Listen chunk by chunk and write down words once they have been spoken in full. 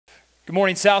Good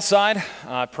morning, Southside.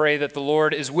 I pray that the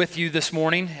Lord is with you this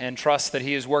morning and trust that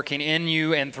He is working in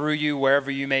you and through you wherever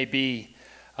you may be.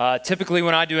 Typically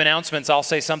when I do announcements, I'll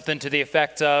say something to the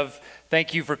effect of,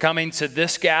 thank you for coming to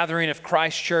this gathering of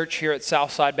Christ Church here at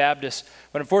Southside Baptist.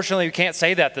 But unfortunately, we can't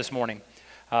say that this morning.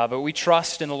 But we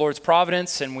trust in the Lord's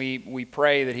providence, and we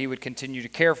pray that He would continue to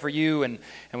care for you, and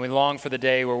we long for the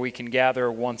day where we can gather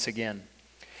once again.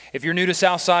 If you're new to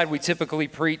Southside, we typically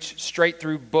preach straight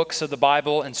through books of the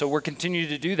Bible, and so we're continuing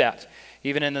to do that,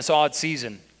 even in this odd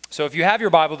season. So if you have your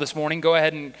Bible this morning, go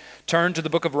ahead and turn to the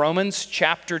book of Romans,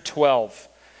 chapter 12.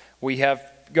 We have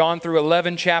gone through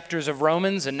 11 chapters of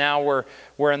Romans, and now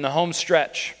we're in the home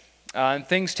stretch. And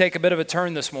things take a bit of a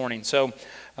turn this morning, so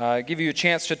give you a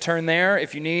chance to turn there.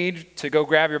 If you need to go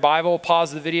grab your Bible,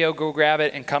 pause the video, go grab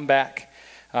it, and come back,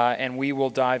 and we will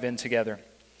dive in together.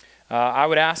 I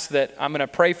would ask that I'm going to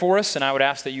pray for us, and I would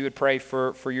ask that you would pray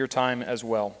for your time as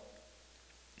well.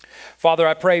 Father,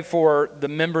 I pray for the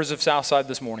members of Southside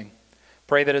this morning.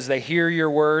 Pray that as they hear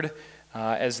your word,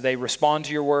 as they respond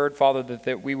to your word, Father,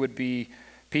 that we would be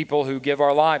people who give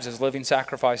our lives as living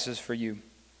sacrifices for you.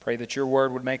 Pray that your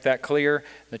word would make that clear,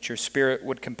 that your spirit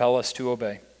would compel us to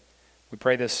obey. We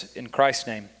pray this in Christ's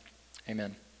name.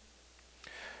 Amen.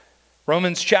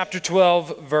 Romans chapter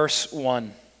 12, verse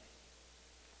 1.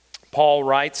 Paul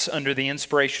writes under the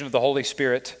inspiration of the Holy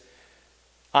Spirit,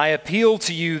 I appeal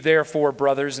to you, therefore,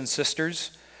 brothers and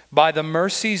sisters, by the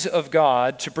mercies of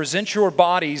God, to present your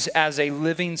bodies as a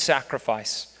living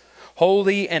sacrifice,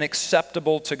 holy and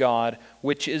acceptable to God,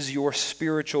 which is your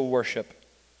spiritual worship.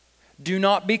 Do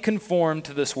not be conformed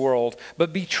to this world,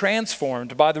 but be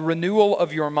transformed by the renewal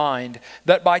of your mind,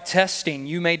 that by testing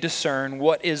you may discern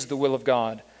what is the will of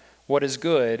God, what is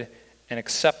good and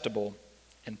acceptable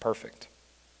and perfect.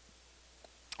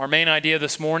 Our main idea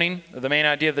this morning, the main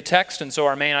idea of the text, and so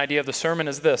our main idea of the sermon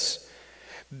is this.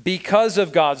 Because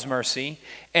of God's mercy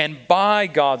and by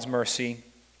God's mercy,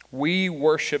 we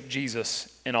worship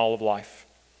Jesus in all of life.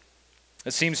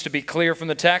 It seems to be clear from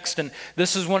the text, and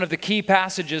this is one of the key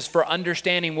passages for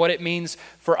understanding what it means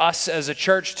for us as a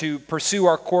church to pursue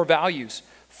our core values.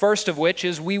 First of which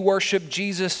is we worship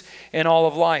Jesus in all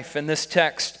of life, and this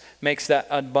text makes that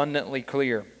abundantly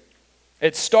clear.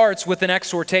 It starts with an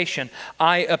exhortation.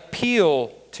 I appeal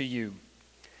to you.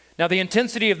 Now, the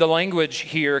intensity of the language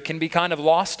here can be kind of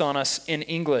lost on us in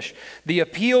English. The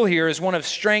appeal here is one of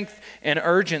strength and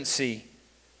urgency.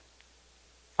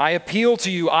 I appeal to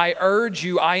you, I urge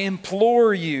you, I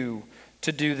implore you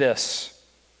to do this.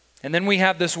 And then we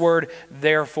have this word,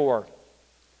 therefore.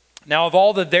 Now, of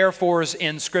all the therefores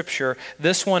in Scripture,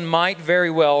 this one might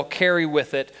very well carry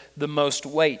with it the most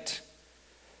weight.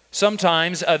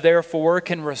 Sometimes a therefore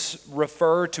can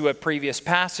refer to a previous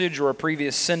passage or a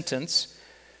previous sentence,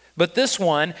 but this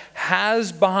one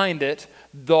has behind it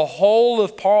the whole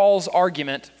of Paul's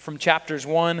argument from chapters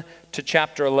 1 to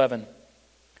chapter 11.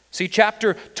 See,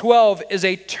 chapter 12 is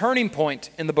a turning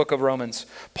point in the book of Romans.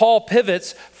 Paul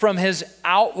pivots from his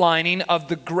outlining of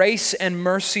the grace and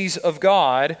mercies of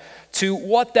God to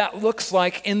what that looks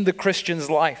like in the Christian's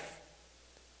life.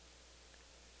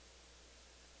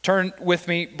 Turn with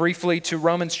me briefly to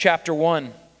Romans chapter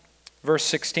 1, verse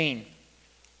 16.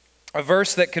 A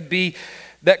verse that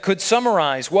could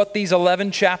summarize what these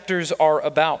 11 chapters are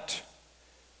about.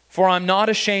 For I'm not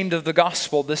ashamed of the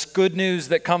gospel, this good news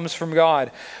that comes from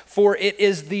God. For it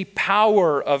is the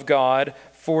power of God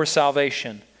for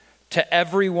salvation to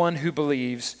everyone who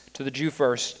believes, to the Jew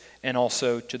first and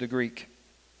also to the Greek.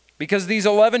 Because these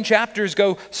 11 chapters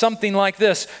go something like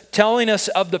this, telling us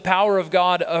of the power of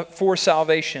God for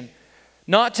salvation.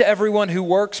 Not to everyone who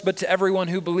works, but to everyone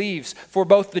who believes, for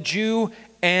both the Jew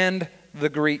and the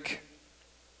Greek.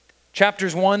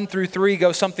 Chapters 1 through 3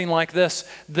 go something like this.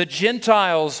 The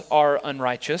Gentiles are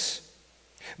unrighteous.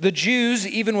 The Jews,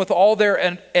 even with all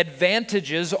their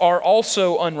advantages, are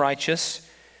also unrighteous.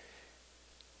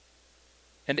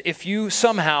 And if you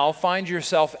somehow find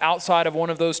yourself outside of one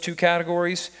of those two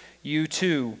categories, you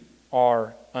too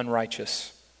are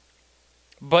unrighteous.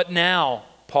 But now,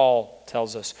 Paul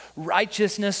tells us,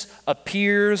 righteousness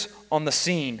appears on the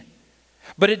scene.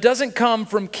 But it doesn't come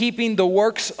from keeping the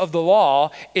works of the law.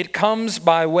 It comes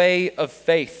by way of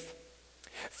faith.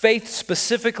 Faith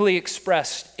specifically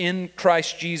expressed in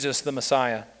Christ Jesus, the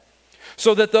Messiah.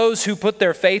 So that those who put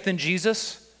their faith in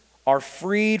Jesus are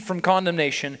freed from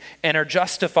condemnation and are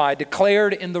justified,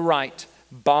 declared in the right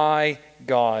by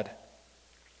God.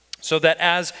 So that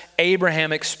as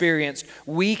Abraham experienced,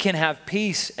 we can have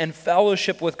peace and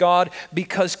fellowship with God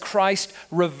because Christ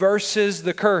reverses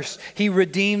the curse. He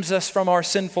redeems us from our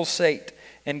sinful state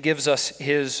and gives us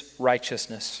His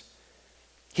righteousness.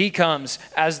 He comes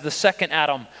as the second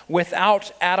Adam,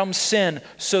 without Adam's sin,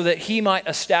 so that he might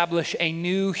establish a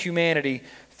new humanity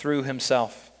through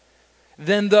himself.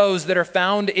 Then those that are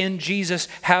found in Jesus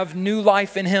have new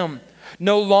life in him.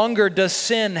 No longer does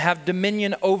sin have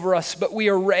dominion over us, but we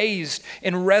are raised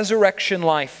in resurrection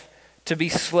life to be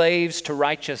slaves to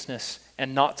righteousness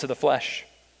and not to the flesh.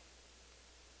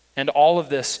 And all of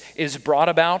this is brought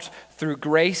about through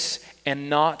grace and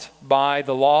not by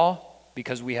the law,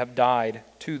 because we have died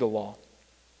to the law.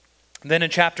 Then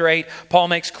in chapter 8, Paul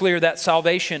makes clear that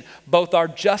salvation, both our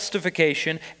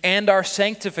justification and our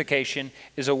sanctification,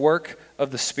 is a work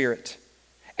of the Spirit.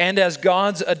 And as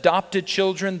God's adopted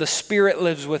children, the Spirit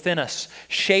lives within us,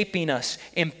 shaping us,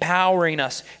 empowering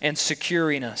us, and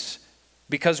securing us,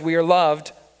 because we are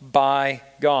loved by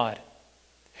God.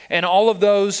 And all of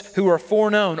those who are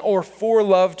foreknown or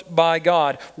foreloved by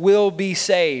God will be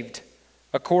saved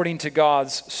according to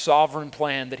God's sovereign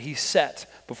plan that he set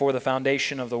before the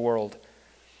foundation of the world.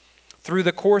 Through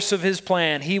the course of his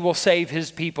plan, he will save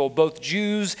his people, both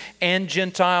Jews and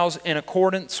Gentiles, in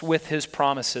accordance with his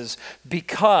promises,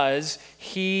 because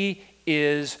he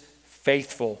is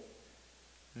faithful.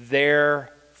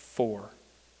 Therefore.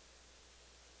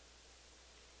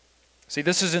 See,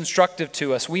 this is instructive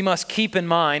to us. We must keep in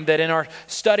mind that in our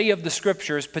study of the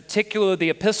Scriptures, particularly the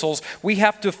epistles, we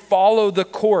have to follow the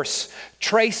course,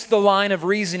 trace the line of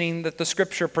reasoning that the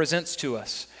Scripture presents to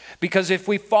us. Because if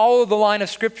we follow the line of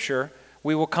Scripture,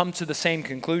 we will come to the same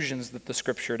conclusions that the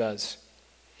Scripture does.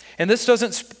 And this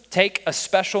doesn't take a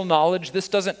special knowledge, this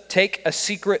doesn't take a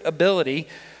secret ability,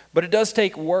 but it does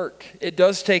take work, it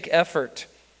does take effort,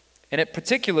 and it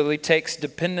particularly takes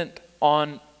dependence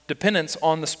on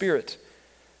the Spirit.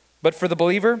 But for the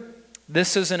believer,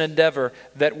 this is an endeavor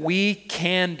that we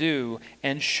can do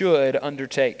and should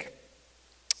undertake.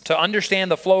 To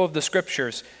understand the flow of the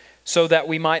Scriptures so that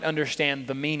we might understand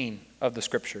the meaning of the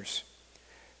Scriptures.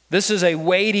 This is a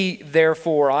weighty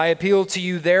therefore. I appeal to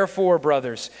you therefore,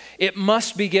 brothers. It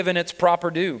must be given its proper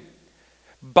due.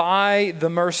 By the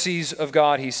mercies of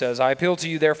God, he says. I appeal to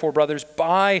you therefore, brothers,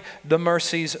 by the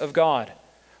mercies of God.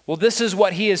 Well, this is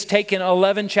what he has taken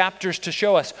 11 chapters to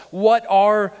show us. What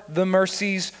are the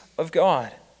mercies of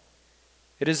God?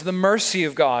 It is the mercy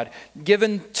of God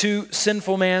given to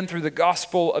sinful man through the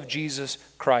gospel of Jesus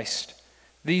Christ.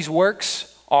 These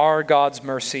works are God's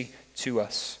mercy to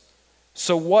us.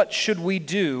 So what should we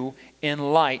do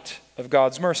in light of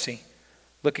God's mercy?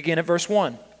 Look again at verse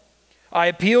 1. I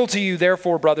appeal to you,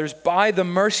 therefore, brothers, by the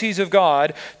mercies of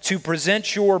God, to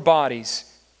present your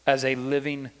bodies as a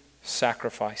living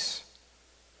sacrifice.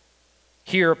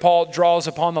 Here, Paul draws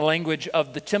upon the language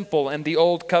of the temple and the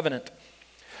old covenant.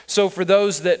 So for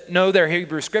those that know their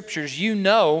Hebrew scriptures, you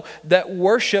know that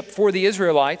worship for the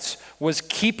Israelites was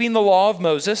keeping the law of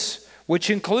Moses, which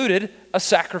included a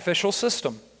sacrificial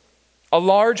system. A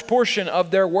large portion of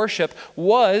their worship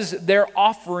was their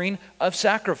offering of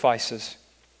sacrifices.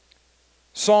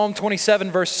 Psalm 27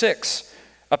 verse 6,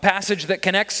 a passage that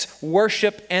connects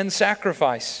worship and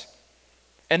sacrifice.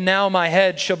 And now my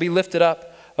head shall be lifted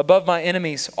up above my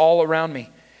enemies all around me.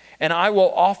 And I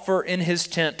will offer in his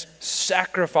tent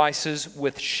sacrifices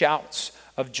with shouts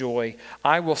of joy.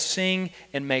 I will sing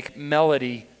and make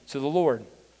melody to the Lord.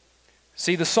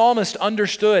 See, the psalmist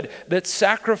understood that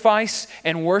sacrifice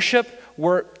and worship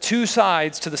were two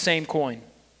sides to the same coin.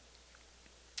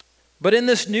 But in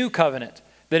this new covenant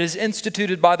that is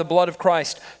instituted by the blood of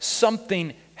Christ,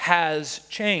 something has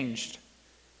changed.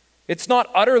 It's not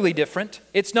utterly different.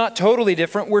 It's not totally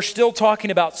different. We're still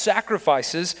talking about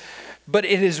sacrifices, but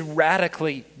it is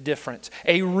radically different.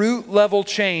 A root level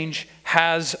change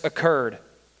has occurred.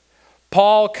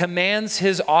 Paul commands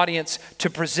his audience to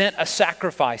present a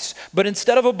sacrifice, but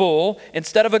instead of a bull,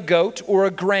 instead of a goat or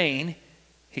a grain,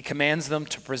 he commands them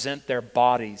to present their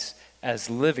bodies as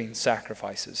living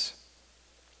sacrifices.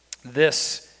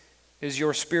 This is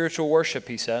your spiritual worship,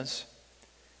 he says.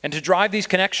 And to drive these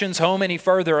connections home any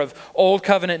further of Old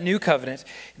Covenant, New Covenant,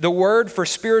 the word for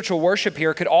spiritual worship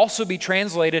here could also be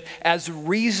translated as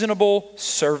reasonable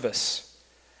service.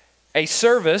 A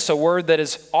service, a word that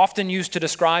is often used to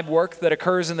describe work that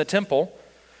occurs in the temple,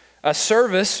 a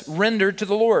service rendered to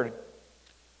the Lord.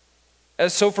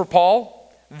 As so for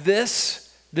Paul,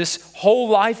 this whole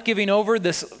life giving over,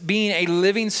 this being a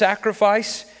living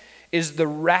sacrifice, is the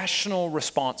rational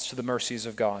response to the mercies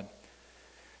of God.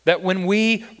 That when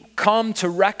we come to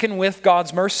reckon with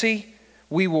God's mercy,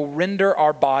 we will render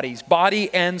our bodies,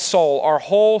 body and soul, our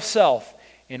whole self,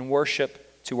 in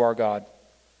worship to our God.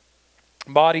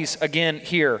 Bodies, again,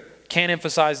 here can't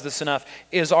emphasize this enough,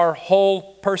 is our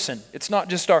whole person. It's not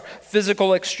just our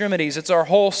physical extremities, it's our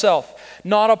whole self.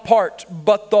 Not a part,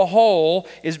 but the whole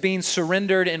is being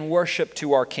surrendered in worship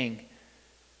to our King.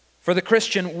 For the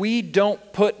Christian, we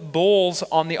don't put bulls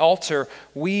on the altar,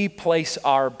 we place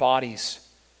our bodies.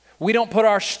 We don't put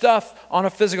our stuff on a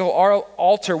physical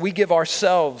altar, we give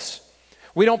ourselves.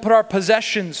 We don't put our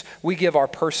possessions, we give our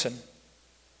person.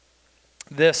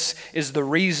 This is the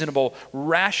reasonable,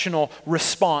 rational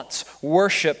response,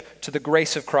 worship to the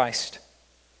grace of Christ.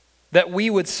 That we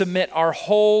would submit our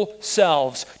whole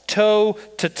selves, toe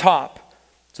to top,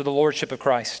 to the lordship of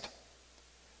Christ.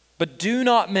 But do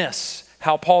not miss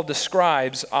how Paul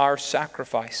describes our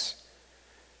sacrifice.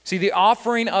 See, the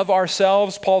offering of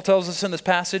ourselves, Paul tells us in this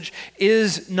passage,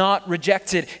 is not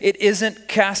rejected. It isn't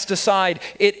cast aside.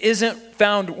 It isn't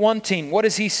found wanting. What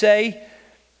does he say?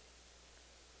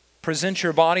 Present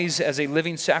your bodies as a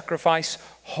living sacrifice,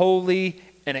 holy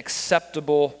and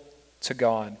acceptable to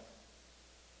God.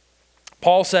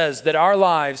 Paul says that our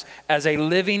lives as a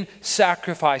living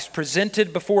sacrifice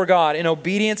presented before God in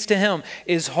obedience to Him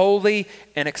is holy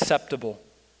and acceptable.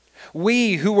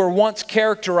 We who were once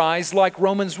characterized like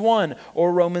Romans 1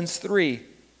 or Romans 3.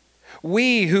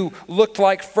 We who looked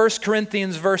like 1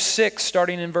 Corinthians verse 6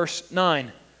 starting in verse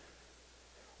 9.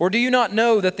 Or do you not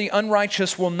know that the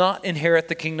unrighteous will not inherit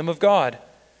the kingdom of God?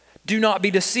 Do not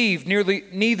be deceived,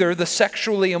 neither the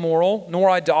sexually immoral, nor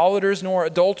idolaters, nor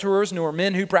adulterers, nor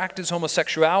men who practice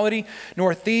homosexuality,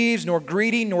 nor thieves, nor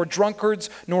greedy, nor drunkards,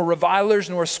 nor revilers,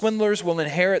 nor swindlers will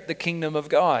inherit the kingdom of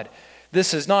God.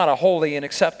 This is not a holy and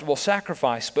acceptable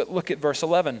sacrifice. But look at verse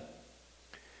 11.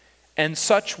 And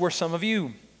such were some of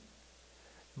you,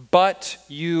 but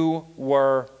you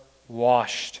were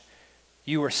washed.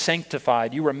 You were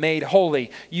sanctified. You were made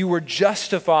holy. You were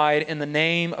justified in the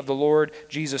name of the Lord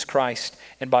Jesus Christ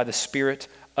and by the Spirit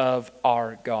of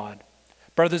our God.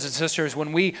 Brothers and sisters,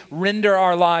 when we render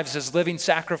our lives as living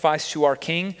sacrifice to our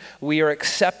King,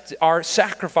 our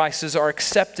sacrifices are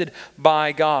accepted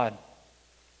by God.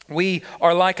 We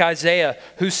are like Isaiah,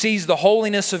 who sees the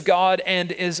holiness of God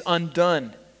and is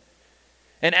undone.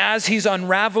 And as he's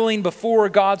unraveling before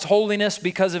God's holiness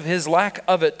because of his lack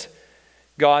of it,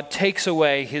 God takes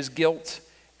away his guilt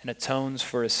and atones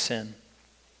for his sin.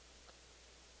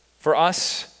 For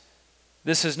us,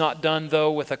 this is not done,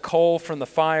 though, with a coal from the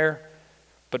fire,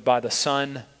 but by the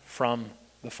Son from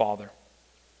the Father.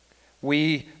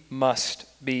 We must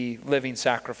be living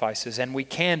sacrifices, and we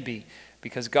can be,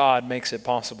 because God makes it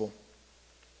possible.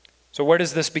 So where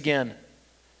does this begin?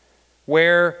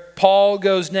 Where Paul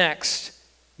goes next,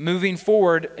 moving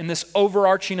forward in this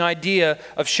overarching idea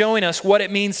of showing us what it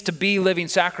means to be living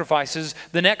sacrifices,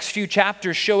 the next few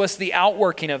chapters show us the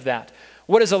outworking of that.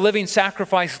 What does a living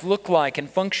sacrifice look like and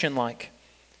function like?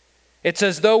 It's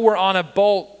as though we're on a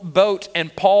boat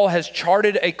and Paul has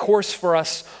charted a course for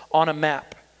us on a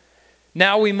map.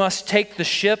 Now we must take the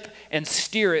ship and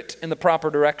steer it in the proper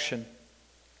direction.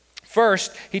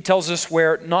 First, he tells us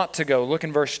where not to go. Look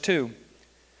in verse 2.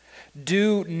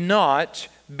 Do not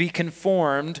be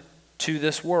conformed to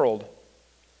this world.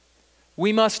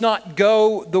 We must not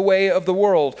go the way of the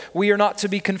world. We are not to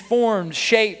be conformed,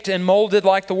 shaped, and molded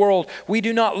like the world. We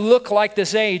do not look like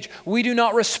this age. We do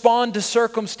not respond to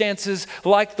circumstances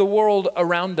like the world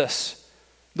around us.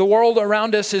 The world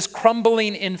around us is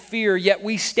crumbling in fear, yet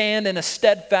we stand in a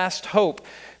steadfast hope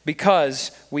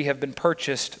because we have been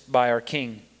purchased by our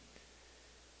King.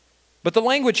 But the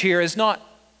language here is not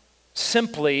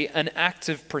simply an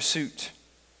active pursuit.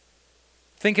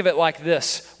 Think of it like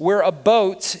this. We're a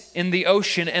boat in the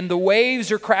ocean and the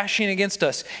waves are crashing against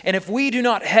us. And if we do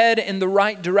not head in the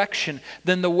right direction,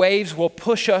 then the waves will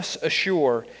push us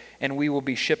ashore and we will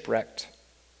be shipwrecked.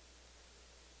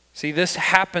 See, this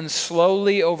happens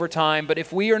slowly over time, but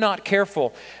if we are not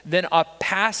careful, then a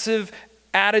passive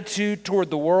attitude toward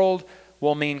the world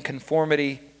will mean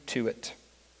conformity to it.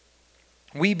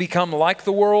 We become like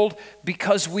the world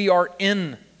because we are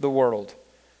in the world.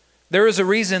 There is a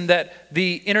reason that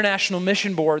the International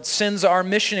Mission Board sends our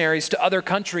missionaries to other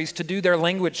countries to do their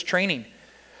language training.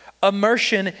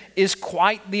 Immersion is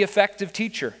quite the effective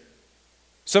teacher.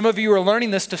 Some of you are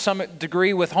learning this to some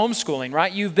degree with homeschooling,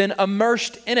 right? You've been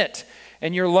immersed in it,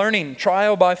 and you're learning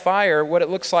trial by fire what it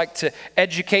looks like to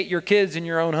educate your kids in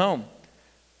your own home.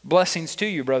 Blessings to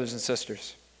you, brothers and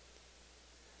sisters.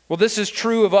 Well, this is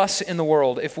true of us in the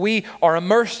world. If we are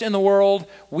immersed in the world,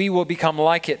 we will become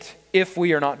like it if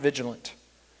we are not vigilant.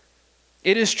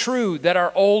 It is true that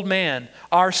our old man,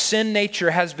 our sin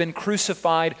nature, has been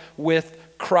crucified with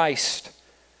Christ.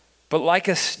 But like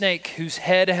a snake whose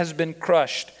head has been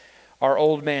crushed, our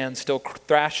old man still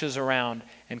thrashes around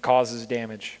and causes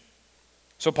damage.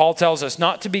 So Paul tells us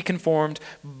not to be conformed,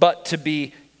 but to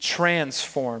be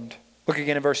transformed. Look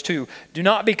again in verse 2. Do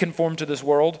not be conformed to this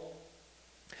world,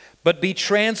 but be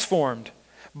transformed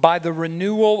by the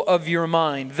renewal of your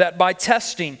mind, that by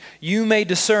testing you may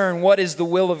discern what is the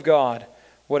will of God,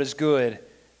 what is good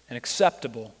and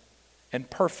acceptable and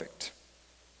perfect.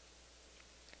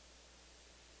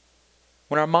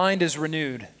 When our mind is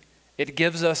renewed, it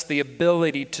gives us the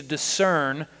ability to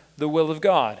discern the will of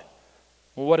God.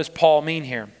 Well, what does Paul mean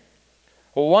here?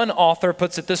 Well, one author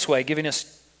puts it this way, giving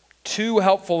us two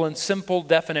helpful and simple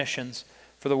definitions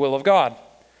for the will of God.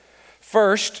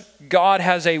 First, God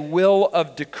has a will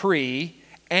of decree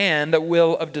and a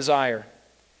will of desire.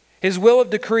 His will of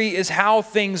decree is how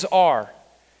things are,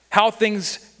 how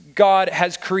things God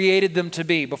has created them to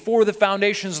be. Before the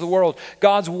foundations of the world,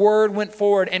 God's word went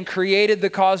forward and created the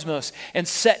cosmos and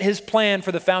set his plan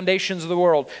for the foundations of the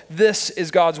world. This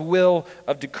is God's will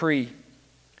of decree.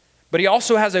 But he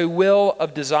also has a will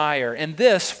of desire, and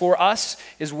this, for us,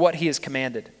 is what he has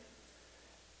commanded,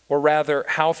 or rather,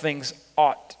 how things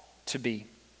ought to be.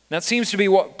 That seems to be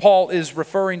what Paul is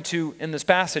referring to in this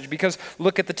passage, because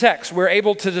look at the text. We're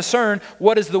able to discern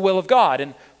what is the will of God,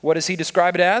 and what does he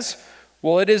describe it as?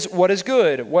 Well, it is what is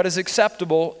good, what is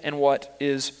acceptable, and what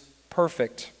is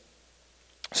perfect.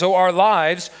 So our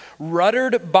lives,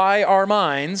 ruddered by our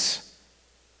minds,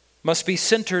 must be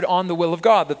centered on the will of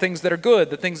God, the things that are good,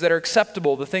 the things that are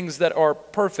acceptable, the things that are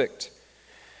perfect.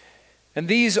 And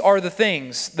these are the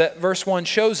things that verse 1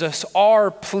 shows us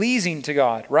are pleasing to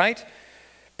God, right?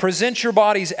 Present your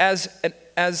bodies as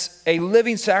a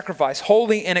living sacrifice,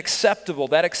 holy and acceptable.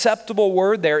 That acceptable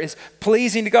word there is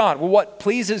pleasing to God. Well, what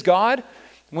pleases God?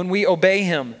 When we obey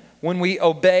him, when we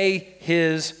obey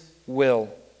his will.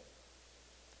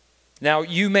 Now,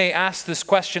 you may ask this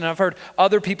question. I've heard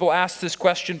other people ask this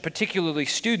question, particularly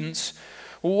students.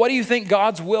 Well, what do you think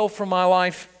God's will for my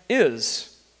life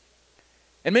is?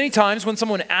 And many times when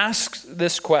someone asks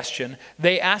this question,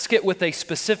 they ask it with a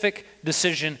specific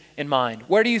decision in mind.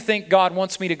 Where do you think God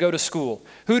wants me to go to school?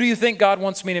 Who do you think God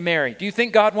wants me to marry? Do you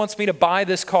think God wants me to buy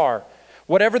this car?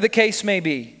 Whatever the case may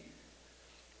be.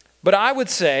 But I would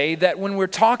say that when we're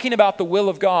talking about the will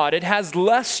of God, it has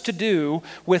less to do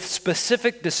with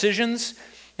specific decisions,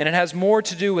 and it has more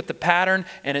to do with the pattern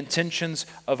and intentions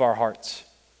of our hearts.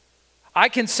 I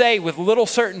can say with little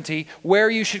certainty where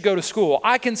you should go to school.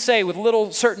 I can say with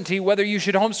little certainty whether you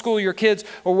should homeschool your kids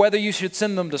or whether you should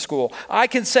send them to school. I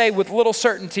can say with little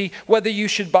certainty whether you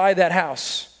should buy that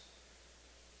house.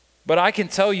 But I can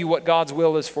tell you what God's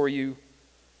will is for you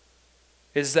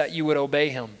is that you would obey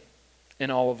him in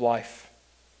all of life.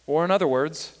 Or in other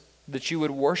words, that you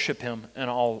would worship him in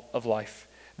all of life.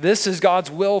 This is God's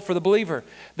will for the believer,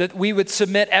 that we would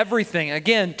submit everything,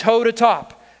 again, toe to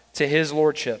top, to his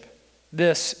lordship.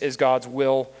 This is God's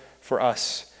will for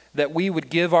us, that we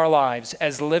would give our lives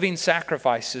as living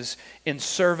sacrifices in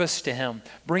service to him,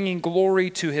 bringing glory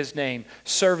to his name,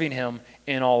 serving him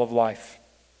in all of life.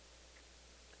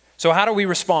 So how do we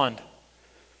respond?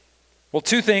 Well,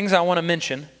 two things I want to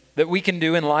mention that we can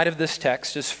do in light of this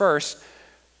text is first,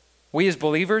 we as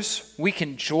believers, we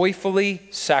can joyfully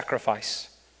sacrifice.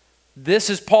 This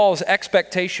is Paul's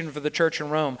expectation for the church in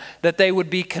Rome, that they would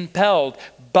be compelled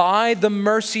by the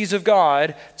mercies of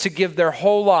God to give their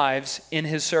whole lives in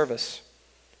his service.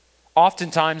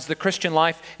 Oftentimes, the Christian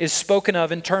life is spoken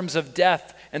of in terms of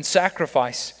death and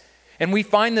sacrifice. And we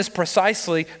find this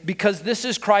precisely because this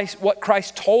is what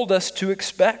Christ told us to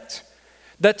expect.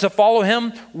 That to follow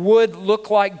him would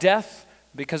look like death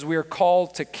because we are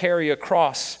called to carry a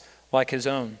cross like his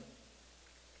own.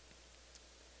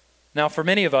 Now, for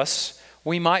many of us,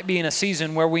 we might be in a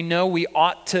season where we know we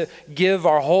ought to give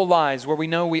our whole lives, where we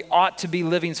know we ought to be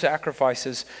living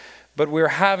sacrifices, but we're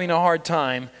having a hard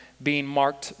time being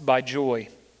marked by joy.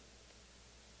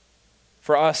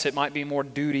 For us, it might be more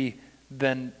duty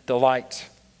than delight.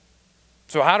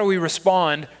 So how do we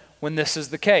respond when this is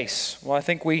the case? Well, I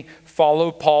think we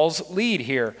follow Paul's lead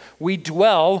here. We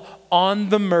dwell on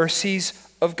the mercies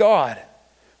of God.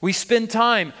 We spend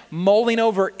time mulling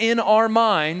over in our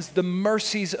minds the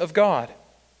mercies of God.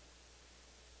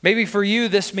 Maybe for you,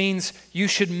 this means you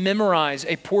should memorize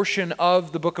a portion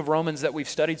of the book of Romans that we've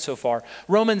studied so far.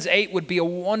 Romans 8 would be a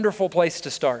wonderful place to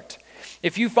start.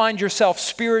 If you find yourself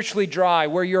spiritually dry,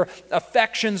 where your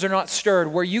affections are not stirred,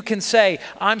 where you can say,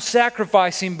 I'm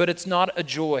sacrificing, but it's not a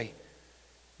joy,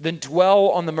 then dwell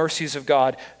on the mercies of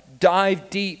God. Dive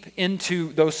deep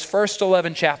into those first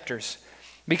 11 chapters.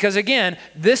 Because again,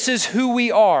 this is who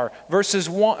we are.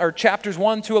 Chapters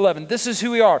 1 to 11. This is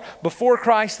who we are. Before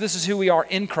Christ, this is who we are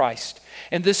in Christ.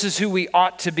 And this is who we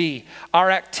ought to be. Our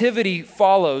activity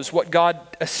follows what God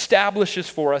establishes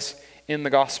for us in the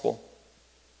gospel.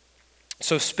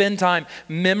 So spend time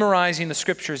memorizing the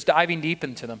scriptures, diving deep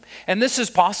into them. And this is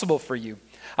possible for you.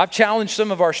 I've challenged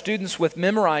some of our students with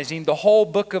memorizing the whole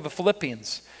book of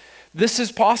Philippians. This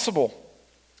is possible.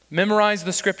 Memorize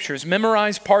the scriptures,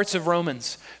 memorize parts of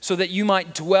Romans so that you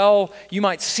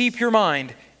might seep your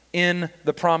mind in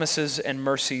the promises and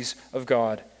mercies of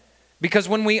God. Because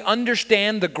when we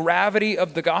understand the gravity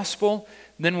of the gospel,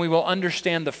 then we will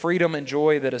understand the freedom and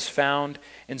joy that is found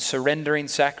in surrendering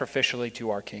sacrificially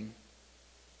to our King.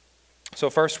 So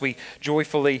first, we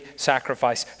joyfully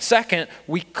sacrifice. Second,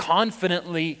 we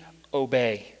confidently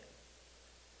obey.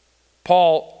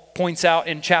 Paul points out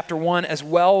in chapter 1 as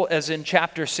well as in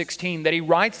chapter 16 that he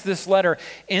writes this letter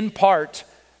in part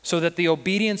so that the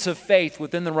obedience of faith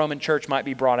within the Roman church might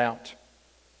be brought out.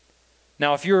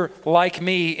 Now, if you're like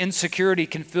me, insecurity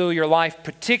can fill your life,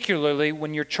 particularly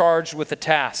when you're charged with a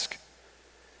task.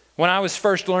 When I was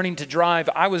first learning to drive,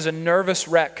 I was a nervous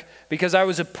wreck because I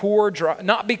was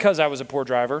not because I was a poor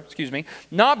driver,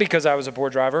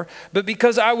 but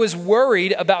because I was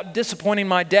worried about disappointing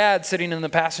my dad sitting in the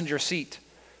passenger seat.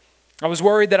 I was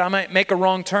worried that I might make a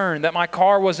wrong turn, that my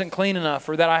car wasn't clean enough,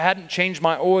 or that I hadn't changed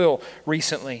my oil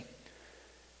recently.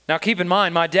 Now keep in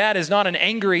mind, my dad is not an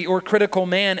angry or critical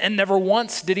man, and never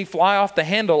once did he fly off the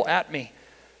handle at me.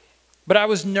 But I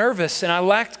was nervous and I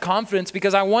lacked confidence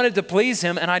because I wanted to please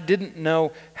him and I didn't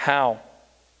know how.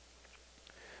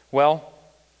 Well,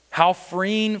 how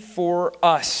freeing for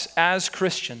us as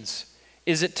Christians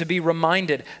is it to be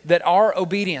reminded that our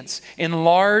obedience in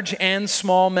large and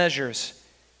small measures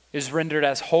is rendered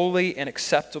as holy and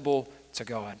acceptable to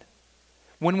God.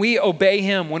 When we obey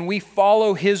Him, when we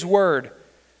follow His word,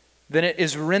 then it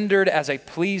is rendered as a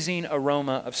pleasing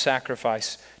aroma of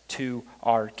sacrifice to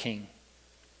our King.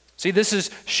 See, this is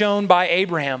shown by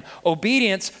Abraham.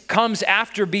 Obedience comes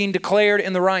after being declared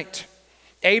in the right.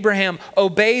 Abraham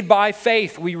obeyed by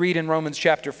faith, we read in Romans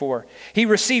chapter 4. He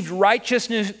received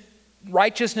righteousness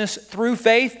through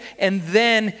faith, and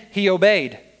then he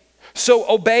obeyed. So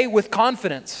obey with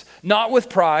confidence, not with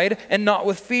pride and not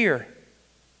with fear.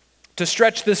 To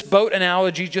stretch this boat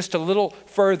analogy just a little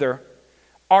further,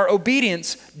 our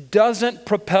obedience doesn't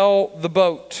propel the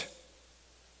boat.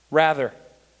 Rather,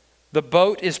 the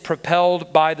boat is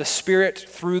propelled by the Spirit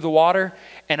through the water,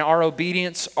 and our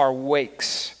obedience are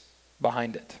wakes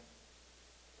behind it.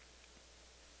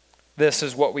 This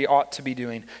is what we ought to be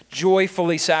doing,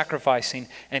 joyfully sacrificing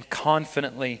and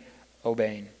confidently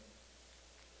obeying.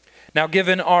 Now,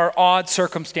 given our odd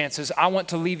circumstances, I want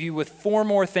to leave you with 4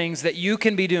 more things that you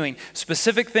can be doing,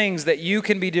 specific things that you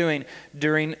can be doing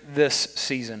during this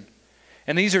season.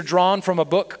 And these are drawn from a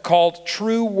book called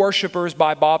True Worshipers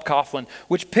by Bob Kauflin,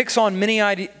 which picks up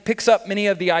many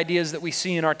of the ideas that we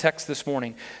see in our text this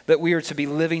morning, that we are to be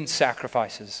living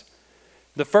sacrifices.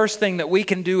 The first thing that we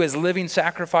can do as living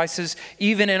sacrifices,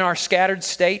 even in our scattered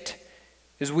state,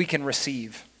 is we can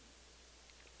receive.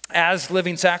 As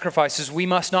living sacrifices, we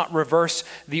must not reverse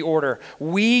the order.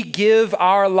 We give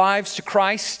our lives to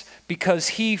Christ because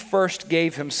He first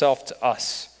gave Himself to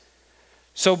us.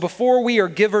 So before we are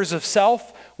givers of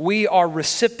self, we are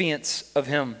recipients of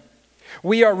Him.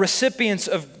 We are recipients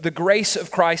of the grace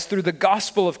of Christ through the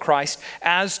gospel of Christ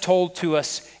as told to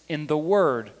us in the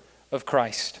word of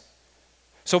Christ.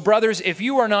 So brothers, if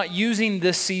you are not using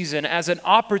this season as an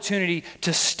opportunity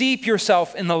to steep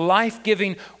yourself in the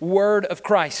life-giving word of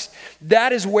Christ,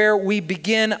 that is where we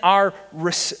begin our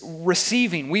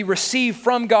receiving. We receive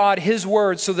from God His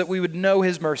word so that we would know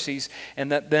His mercies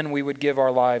and that then we would give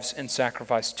our lives in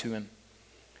sacrifice to Him.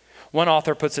 One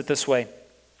author puts it this way: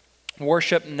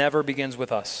 worship never begins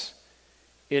with us.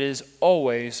 It is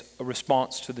always a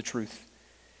response to the truth.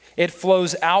 It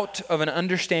flows out of an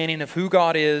understanding of who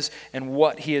God is and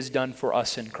what He has done for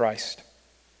us in Christ.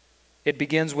 It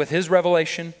begins with His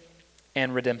revelation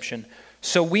and redemption.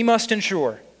 So we must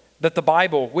ensure that the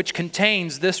Bible, which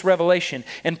contains this revelation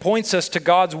and points us to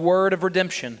God's word of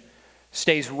redemption,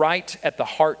 stays right at the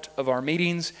heart of our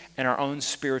meetings and our own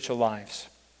spiritual lives.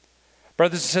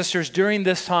 Brothers and sisters, during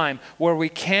this time where we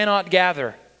cannot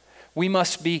gather, we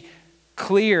must be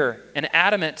clear and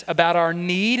adamant about our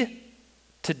need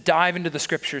to dive into the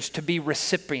scriptures, to be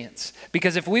recipients.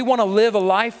 Because if we want to live a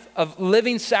life of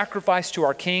living sacrifice to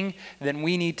our King, then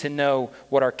we need to know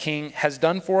what our King has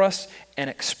done for us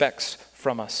and expects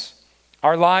from us.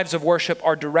 Our lives of worship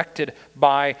are directed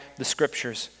by the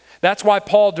scriptures. That's why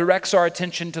Paul directs our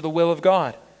attention to the will of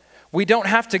God. We don't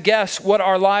have to guess what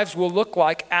our lives will look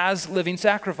like as living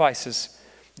sacrifices.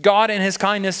 God in His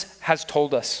kindness has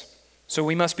told us. So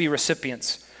we must be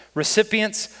recipients.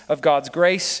 Recipients of God's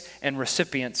grace and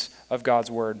recipients of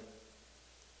God's word.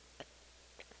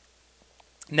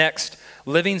 Next,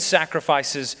 living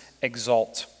sacrifices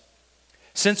exalt.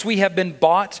 Since we have been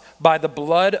bought by the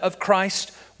blood of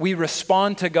Christ, we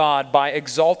respond to God by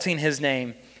exalting his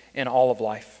name in all of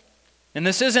life. And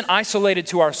this isn't isolated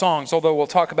to our songs, although we'll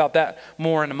talk about that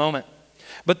more in a moment.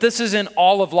 But this is in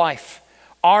all of life.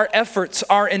 Our efforts,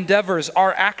 our endeavors,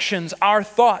 our actions, our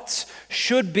thoughts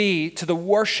should be to the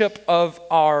worship of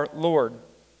our Lord.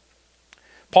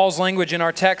 Paul's language in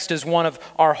our text is one of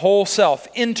our whole self,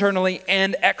 internally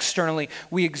and externally.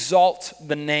 We exalt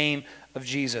the name of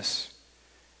Jesus.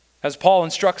 As Paul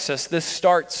instructs us, this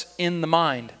starts in the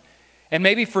mind. And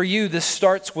maybe for you, this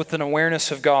starts with an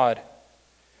awareness of God.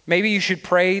 Maybe you should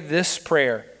pray this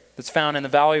prayer that's found in the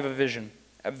Valley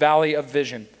of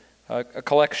Vision, a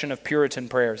collection of Puritan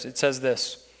prayers. It says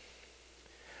this: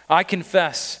 I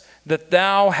confess that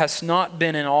thou hast not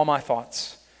been in all my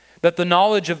thoughts, that the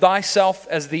knowledge of thyself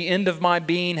as the end of my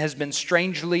being has been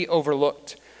strangely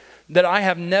overlooked, that I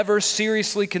have never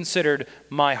seriously considered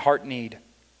my heart need.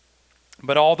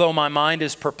 But although my mind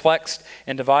is perplexed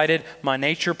and divided, my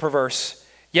nature perverse,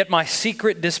 yet my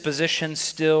secret disposition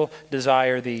still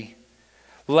desire thee.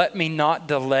 Let me not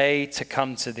delay to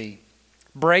come to thee.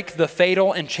 Break the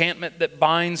fatal enchantment that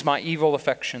binds my evil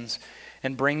affections,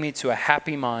 and bring me to a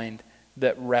happy mind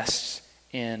that rests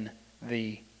in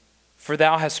thee. For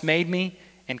thou hast made me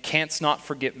and canst not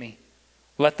forget me.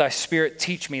 Let thy Spirit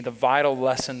teach me the vital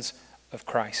lessons of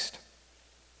Christ.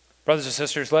 Brothers and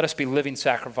sisters, let us be living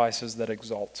sacrifices that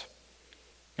exalt.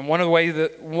 And one of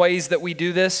the ways that we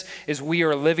do this is we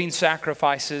are living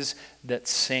sacrifices that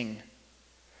sing.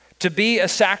 To be a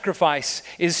sacrifice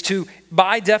is to,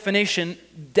 by definition,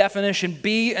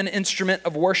 be an instrument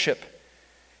of worship.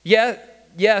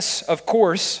 Yes, of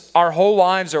course, our whole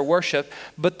lives are worship,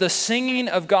 but the singing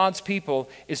of God's people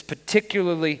is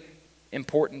particularly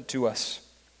important to us.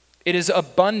 It is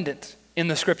abundant in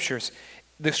the Scriptures.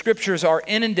 The Scriptures are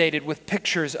inundated with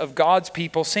pictures of God's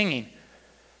people singing.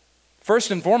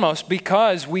 First and foremost,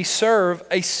 because we serve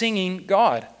a singing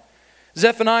God.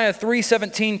 Zephaniah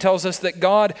 3:17 tells us that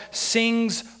God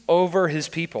sings over his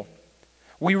people.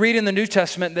 We read in the New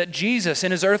Testament that Jesus,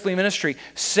 in his earthly ministry,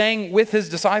 sang with his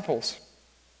disciples.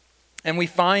 And we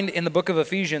find in the book of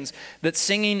Ephesians that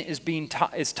singing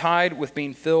is tied with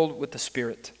being filled with the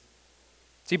Spirit.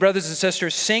 See, brothers and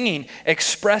sisters, singing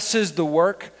expresses the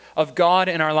work of God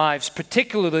in our lives,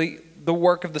 particularly the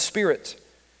work of the Spirit.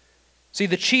 See,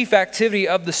 the chief activity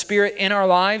of the Spirit in our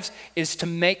lives is to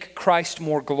make Christ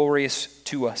more glorious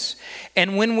to us.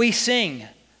 And when we sing,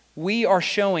 we are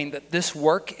showing that this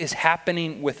work is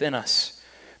happening within us,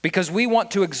 because we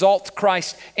want to exalt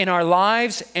Christ in our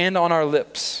lives and on our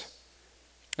lips.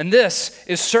 And this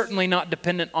is certainly not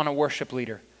dependent on a worship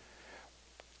leader.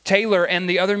 Taylor and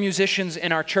the other musicians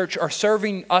in our church are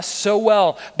serving us so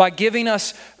well by giving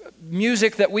us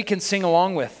music that we can sing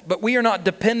along with, but we are not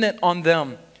dependent on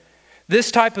them. This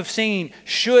type of singing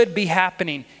should be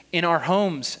happening in our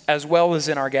homes as well as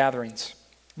in our gatherings.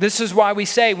 This is why we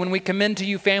say when we commend to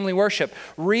you family worship,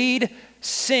 read,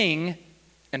 sing,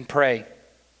 and pray.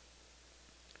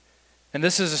 And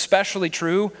this is especially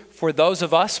true for those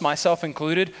of us, myself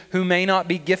included, who may not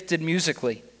be gifted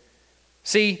musically.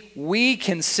 See, we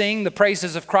can sing the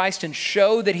praises of Christ and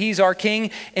show that he's our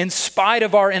King in spite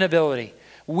of our inability.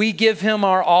 We give him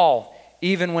our all,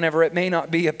 even whenever it may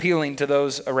not be appealing to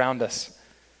those around us.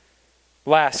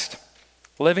 Last,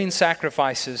 living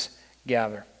sacrifices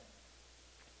gather.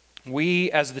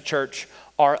 We as the church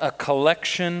are a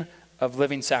collection of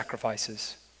living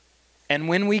sacrifices. And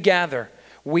when we gather,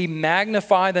 we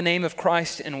magnify the name of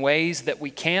Christ in ways that we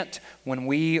can't when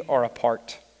we are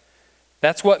apart.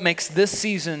 That's what makes this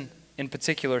season in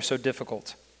particular so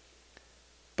difficult.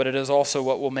 But it is also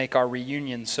what will make our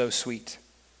reunion so sweet.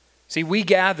 See, we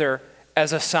gather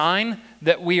as a sign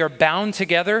that we are bound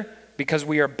together because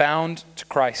we are bound to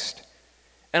Christ.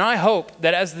 And I hope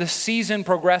that as this season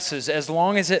progresses, as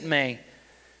long as it may,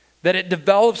 that it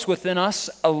develops within us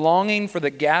a longing for the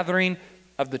gathering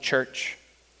of the church.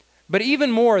 But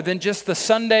even more than just the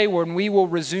Sunday when we will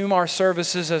resume our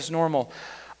services as normal,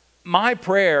 my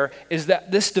prayer is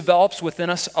that this develops within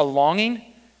us a longing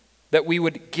that we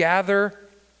would gather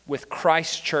with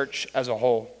Christ's church as a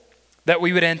whole, that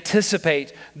we would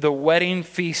anticipate the wedding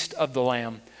feast of the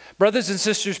Lamb. Brothers and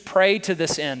sisters, pray to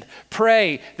this end.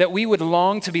 Pray that we would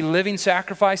long to be living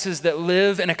sacrifices that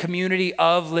live in a community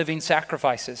of living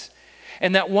sacrifices.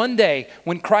 And that one day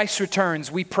when Christ returns,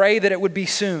 we pray that it would be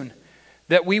soon,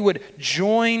 that we would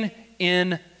join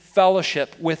in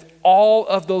fellowship with all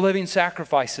of the living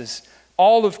sacrifices,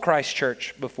 all of Christ's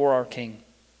church before our King.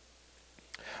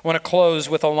 I want to close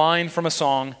with a line from a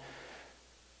song. It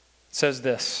says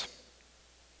this: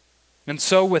 And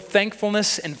so with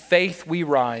thankfulness and faith we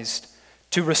rise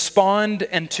to respond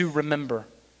and to remember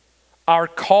our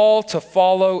call to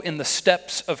follow in the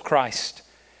steps of Christ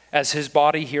as his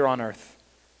body here on earth.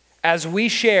 As we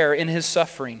share in his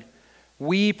suffering,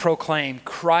 we proclaim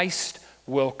Christ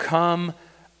will come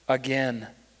again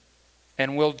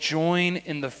and will join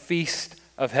in the feast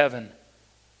of heaven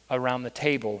around the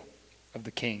table of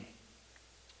the King.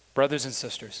 Brothers and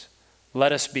sisters,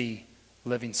 let us be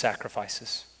living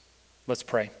sacrifices. Let's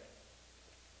pray.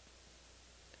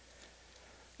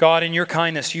 God, in your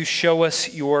kindness, you show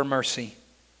us your mercy.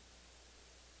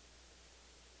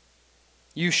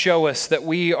 You show us that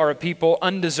we are a people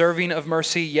undeserving of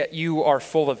mercy, yet you are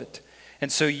full of it.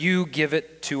 And so you give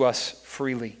it to us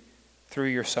freely through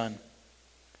your Son.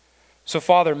 So,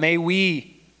 Father, may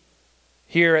we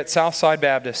here at Southside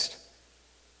Baptist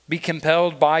be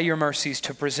compelled by your mercies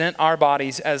to present our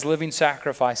bodies as living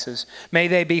sacrifices. May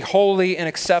they be holy and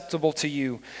acceptable to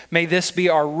you. May this be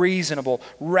our reasonable,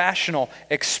 rational,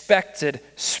 expected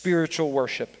spiritual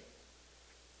worship.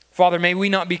 Father, may we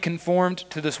not be conformed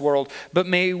to this world, but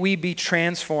may we be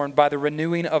transformed by the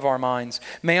renewing of our minds.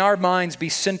 May our minds be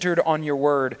centered on your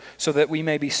word so that we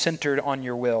may be centered on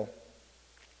your will.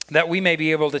 That we may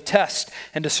be able to test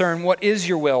and discern what is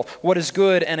your will, what is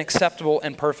good and acceptable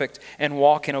and perfect, and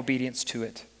walk in obedience to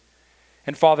it.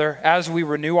 And Father, as we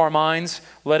renew our minds,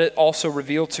 let it also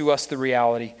reveal to us the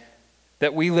reality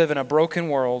that we live in a broken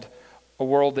world, a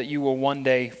world that you will one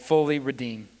day fully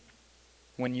redeem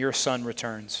when your Son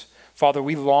returns. Father,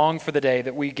 we long for the day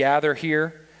that we gather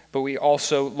here, but we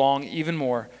also long even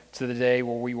more to the day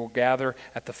where we will gather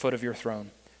at the foot of your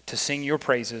throne to sing your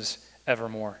praises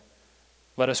evermore.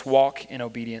 Let us walk in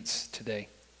obedience today.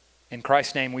 In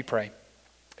Christ's name we pray.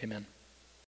 Amen.